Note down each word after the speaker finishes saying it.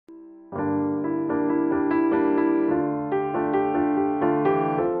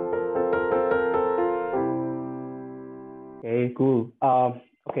Okay, cool.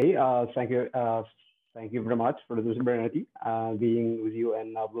 Okay, thank you very much for this opportunity being with you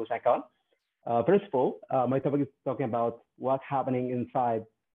in BlueSciCon. First of all, my topic is talking about what's happening inside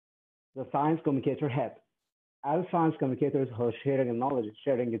the science communicator head. As science communicators who are sharing knowledge,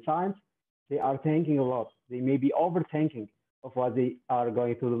 sharing in science, they are thinking a lot. They may be overthinking of what they are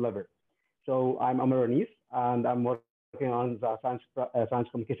going to deliver. So I'm Omar Wanis, and I'm working on the science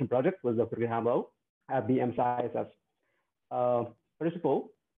communication project with Dr. Graham Lowe at the MSISS. First of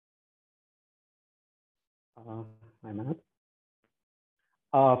all, my minute.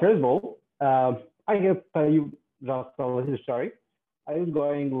 First of all, I can tell you just a little story. I was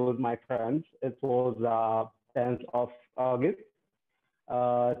going with my friends. It was 10th of August.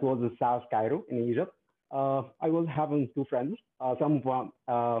 It was in South Cairo in Egypt. I was having two friends. Some of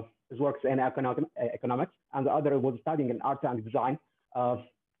them works in economics, and the other was studying in art and design.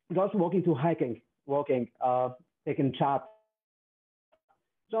 Just walking to hiking, walking, taking chat,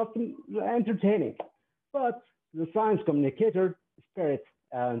 just entertaining. But the science communicator spirit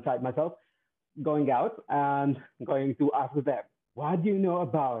inside myself going out and going to ask them, what do you know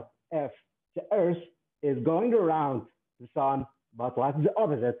about if the Earth is going around the sun, but what's the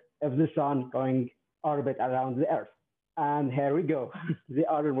opposite if the sun going orbit around the Earth? And here we go. The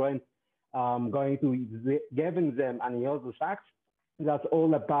other one going to giving them unusual facts. That's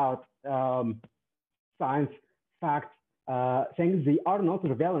all about science facts, things they are not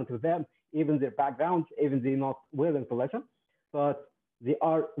relevant to them, even their backgrounds, even they're not willing to listen, but they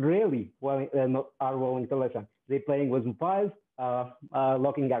are really willing, not, are willing to listen. They're playing with mobiles,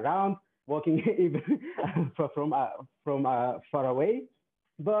 looking around, walking even from far away.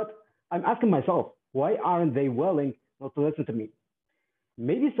 But I'm asking myself, why aren't they willing not to listen to me?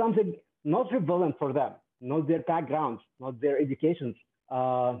 Maybe something not relevant for them, not their backgrounds, not their educations.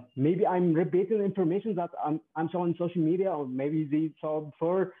 Maybe I'm repeating information that I'm showing on social media, or maybe they saw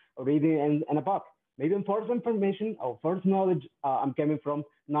before or reading in a book. Maybe false information or false knowledge I'm coming from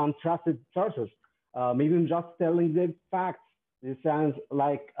non-trusted sources. Maybe I'm just telling the facts. This sounds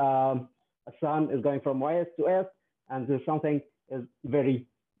like a sun is going from west to east, and there's something is very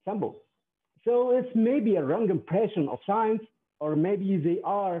simple. So it's maybe a wrong impression of science, or maybe they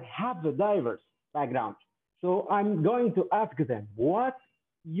are have a diverse background. So I'm going to ask them, what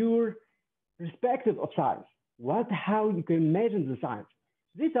your perspective of science? What, how you can imagine the science?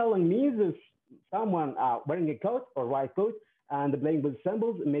 They telling me this someone wearing a coat or white coat and playing with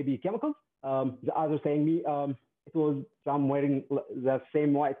symbols, maybe chemicals. The other saying me it was some wearing the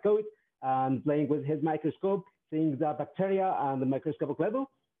same white coat and playing with his microscope, seeing the bacteria and the microscopic level.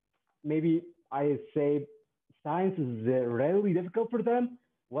 Maybe I say science is really difficult for them.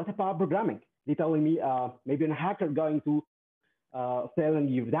 What about programming? They're telling me maybe a hacker going to selling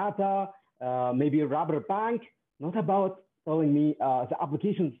you data, maybe a rubber bank, not about telling me the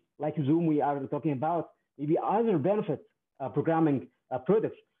applications like Zoom we are talking about, maybe other benefits, programming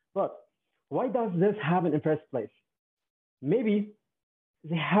products. But why does this happen in first place? Maybe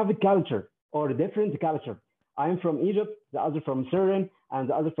they have a culture or a different culture. I'm from Egypt, the other from Syrian, and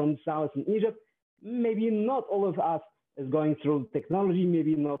the other from South in Egypt. Maybe not all of us is going through technology,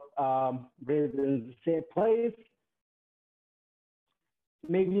 maybe not raised in the same place.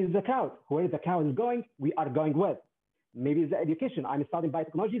 Maybe the crowd, where the crowd is going, we are going with. Maybe the education, I'm studying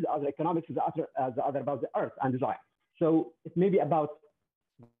biotechnology, the other economics, the other about the earth and design. So it may be about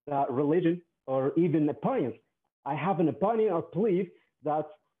religion or even opinions. I have an opinion or belief that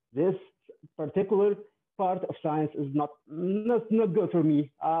this particular part of science is not good for me.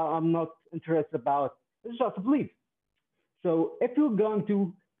 I'm not interested about. It's just a belief. So if you're going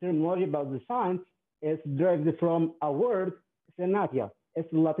to terminology about the science, it's derived from a word, senatia. It's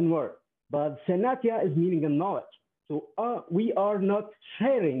a Latin word, but senatia is meaning a knowledge. So we are not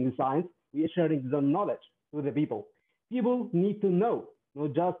sharing the science, we are sharing the knowledge to the people. People need to know,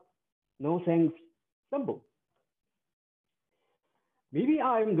 not just know things simple. Maybe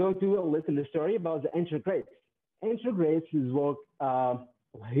I'm going to listen to a story about the ancient Greeks. Ancient Greeks is work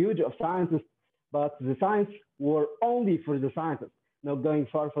huge of scientists, but the science were only for the scientists, not going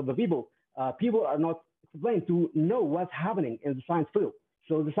far for the people. People are not explained to know what's happening in the science field.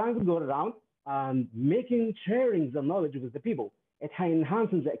 So the science will go around and making sharing the knowledge with the people. It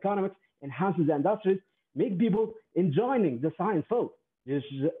enhances the economics, enhances the industries, make people enjoying the science field.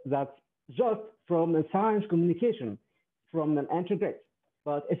 That's just from a science communication from an ancient Greeks.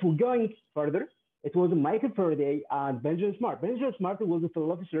 But if we're going further, it was Michael Faraday and Benjamin Smart. Benjamin Smart was a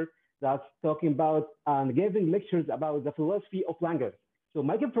philosopher that's talking about and giving lectures about the philosophy of language. So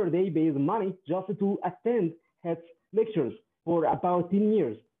Michael Faraday paid money just to attend his lectures for about 10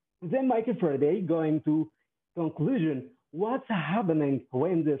 years. Then Michael Faraday going to conclusion what's happening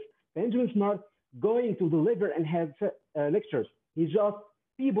when this Benjamin Smart going to deliver and have lectures. He just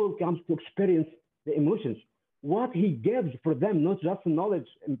people comes to experience the emotions. What he gives for them, not just knowledge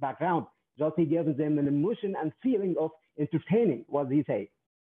and background, just he gives them an emotion and feeling of entertaining. What he say.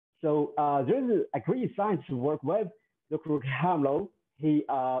 So there is a great science to work with. Dr. Hamlow, he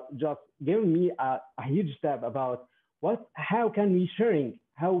just gave me a huge step about how can we sharing,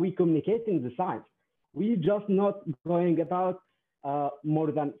 how we communicating the science. We just not going about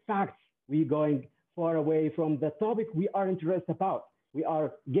more than facts. We going far away from the topic we are interested about. We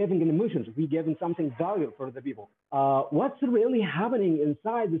are giving an emotions. We giving something valuable for the people. What's really happening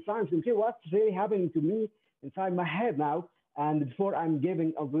inside the science? Okay, what's really happening to me inside my head now? And before I'm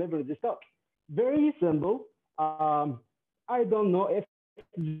giving or delivering this talk, very simple. I don't know if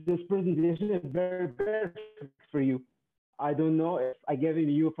this presentation is very perfect for you. I don't know if I giving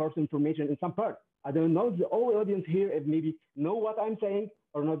you false information in some part. I don't know the whole audience here if maybe know what I'm saying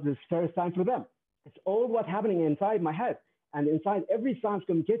or not this first time for them. It's all what's happening inside my head and inside every science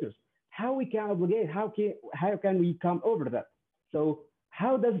communicators. How we can obligate, how can we come over that? So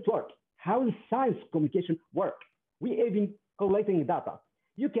how does it work? How does science communication work? We even collecting data.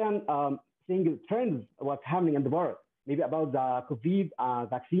 You can think trends, what's happening in the world, maybe about the COVID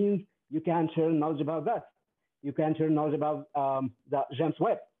vaccines. You can share knowledge about that. You can share knowledge about the James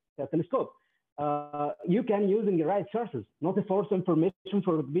Webb telescope. You can using the right sources, not the false information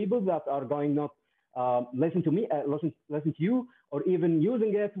for the people that are going not listen to me, listen to you, or even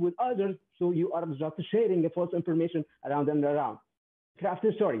using it with others. So you are just sharing the false information around and around.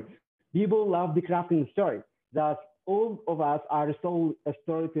 Crafting story. People love the crafting story. That all of us are still a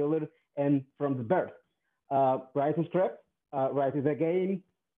storyteller and from the birth. Write a script, write it again,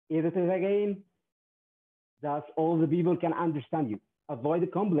 edit it again. That's all the people can understand you. Avoid the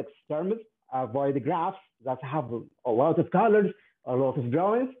complex terms, avoid the graphs that have a lot of colors, a lot of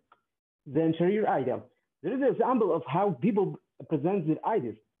drawings, then share your idea. There is an example of how people present their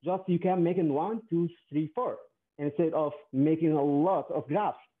ideas. Just you can make in 1, 2, 3, 4, instead of making a lot of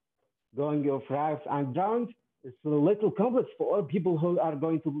graphs. Going your graphs and drawings, it's a little complex for all people who are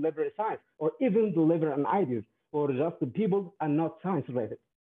going to deliver a science or even deliver an idea for just the people and not science related.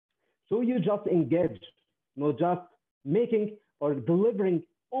 So you just engage, not just making or delivering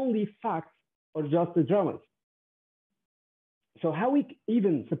only facts or just the drawings. So how we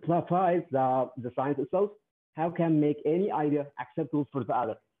even simplify the science itself, how can make any idea acceptable for the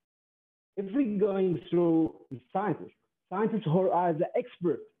other? If we're going through scientists who are the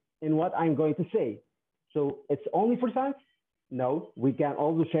experts in what I'm going to say. So it's only for science? No, we can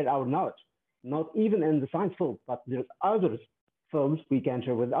also share our knowledge, not even in the science field, but there's other fields we can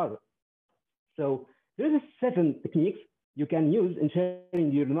share with others. So there's 7 techniques you can use in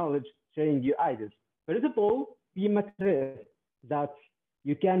sharing your knowledge, sharing your ideas. First of all, be materialist. That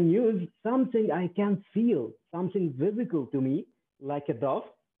you can use something I can feel, something physical to me, like a dove.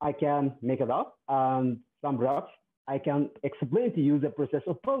 I can make a dove and some rocks. I can explain to you the process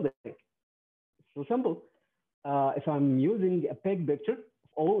of building. It's so simple. If I'm using a big picture,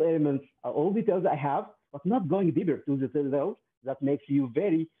 all elements, all details I have, but not going deeper to the details, that makes you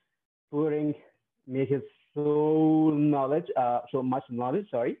very boring, make it so much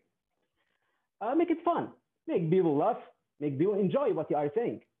knowledge, sorry. Make it fun, make people laugh, make people enjoy what you are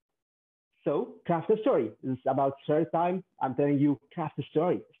saying. So craft a story. This is about story time. I'm telling you, craft a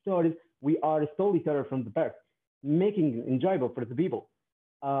story. Stories, we are a storyteller from the birth, making it enjoyable for the people.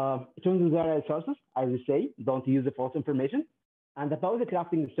 Choosing the right sources, I will say, don't use the false information. And about the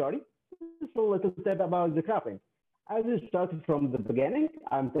crafting story, just a little step about the crafting. I will start from the beginning.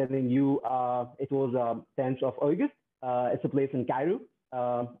 I'm telling you, it was 10th of August. It's a place in Cairo.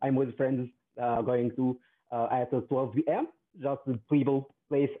 I'm with friends going to at 12 p.m. Just the people,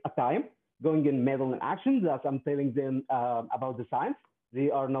 place, a time, going in middle in action. That I'm telling them about the science. They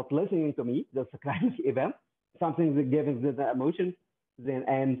are not listening to me. That's a kind of event. Something that gives them the emotion. Then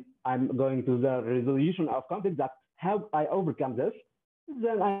and I'm going to the resolution of conflict. That how I overcome this.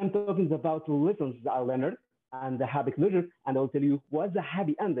 Then I'm talking about the lessons that I learned and the happy closure, and I'll tell you what's the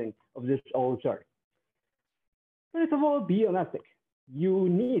happy ending of this whole story. First of all, be honest. You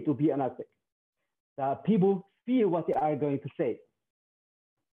need to be honest. People feel what they are going to say,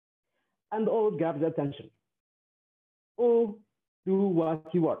 and all grab the attention. All do what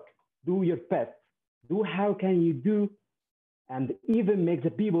you work, do your best, do how can you do, and even make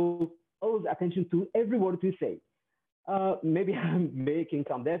the people always attention to every word you say. Maybe I'm making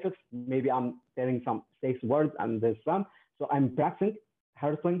some defects, maybe I'm telling some mistakes words and there's some. So I'm practicing,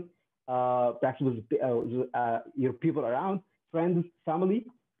 rehearsing, practice with your people around, friends, family,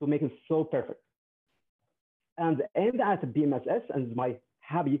 to make it so perfect. And at BMSS, and my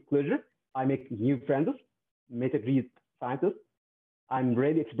happy pleasure, I make new friends, meet a great scientists. I'm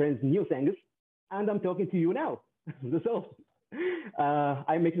really experiencing new things, and I'm talking to you now. That's all.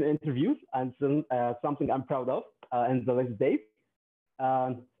 I'm making interviews, and something I'm proud of in the next days.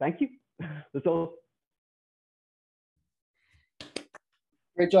 Thank you. That's all.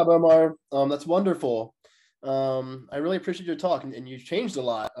 Great job, Omar. That's wonderful. I really appreciate your talk, and you changed a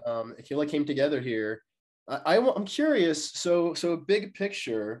lot. It really came together here. I'm curious. So big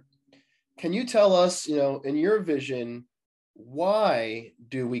picture. Can you tell us, in your vision, why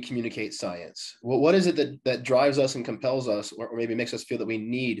do we communicate science? What is it that drives us and compels us, or maybe makes us feel that we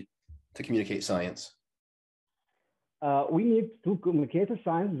need to communicate science? We need to communicate a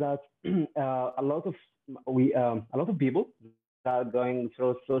science that a lot of people that are going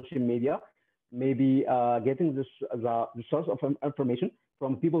through social media, maybe getting the source of information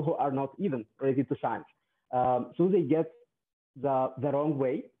from people who are not even related to science. So they get the wrong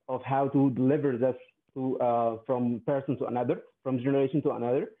way of how to deliver this to from person to another, from generation to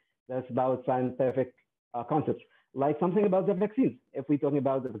another. That's about scientific concepts, like something about the vaccines. If we're talking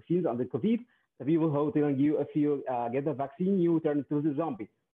about the vaccines on the COVID, the people who are telling you if you get the vaccine, you turn into the zombie.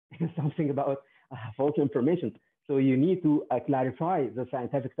 Something about false information. So you need to clarify the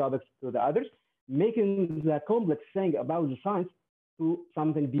scientific topics to the others, making the complex thing about the science to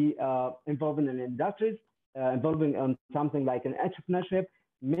something be involving in industries, involving on something like an entrepreneurship,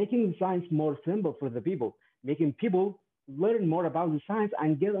 making science more simple for the people, making people learn more about the science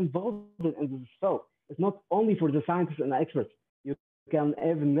and get involved in this field. It's not only for the scientists and experts. You can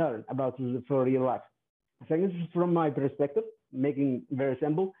even learn about it for real life. I think this is from my perspective, making very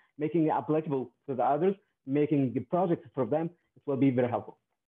simple, making it applicable to the others, making the project for them. It will be very helpful.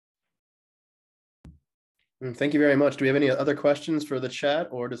 Thank you very much. Do we have any other questions for the chat,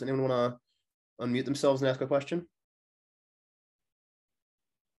 or does anyone want to unmute themselves and ask a question?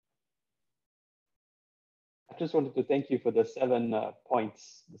 I just wanted to thank you for the 7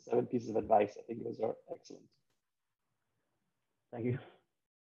 points, the 7 pieces of advice. I think those are excellent. Thank you.